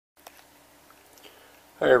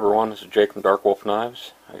Hey everyone, this is Jake from Dark Wolf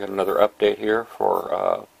Knives. I got another update here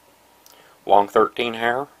for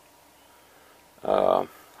Long13Hair. I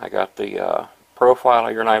got the profile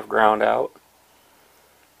of your knife ground out.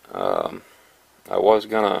 I was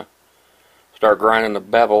gonna start grinding the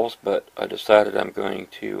bevels, but I decided I'm going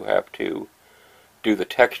to have to do the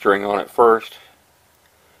texturing on it first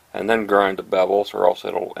and then grind the bevels, or else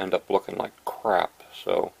it'll end up looking like crap.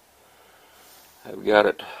 So I've got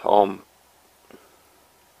it all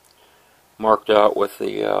marked out with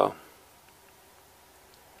the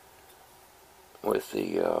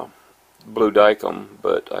blue dicum,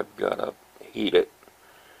 but I've got to heat it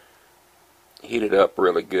up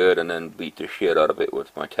really good and then beat the shit out of it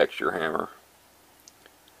with my texture hammer.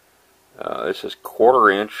 This is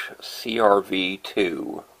 1/4 inch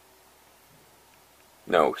CRV2.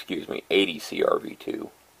 No, excuse me, 80 CRV2.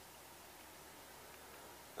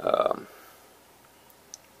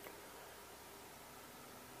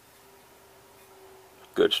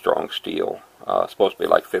 Good strong steel. It's supposed to be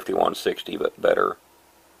like 5160, but better.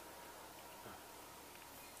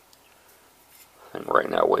 And right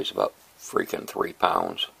now weighs about freaking 3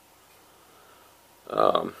 pounds.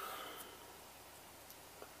 I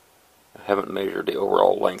haven't measured the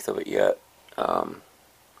overall length of it yet. Hope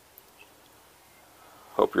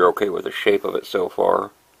you're okay with the shape of it so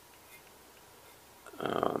far.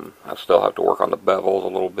 I still have to work on the bevels a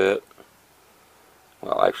little bit.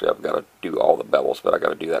 Well, actually, I've got to do all the bevels, but I got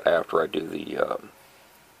to do that after I do the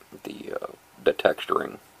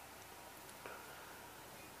texturing.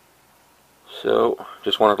 So,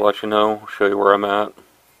 just wanted to let you know, show you where I'm at.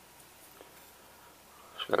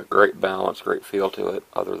 It's got a great balance, great feel to it,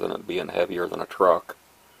 other than it being heavier than a truck.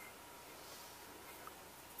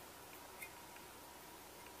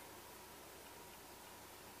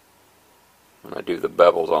 When I do the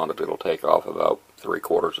bevels on it, it'll take off about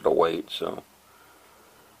 3/4 of the weight, so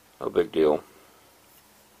no big deal.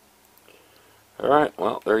 Alright,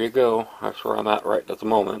 well, there you go. That's where I'm at right at the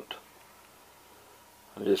moment.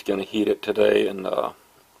 I'm just going to heat it today and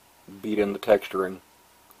beat in the texturing,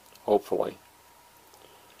 hopefully.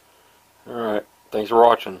 Alright, thanks for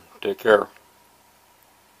watching. Take care.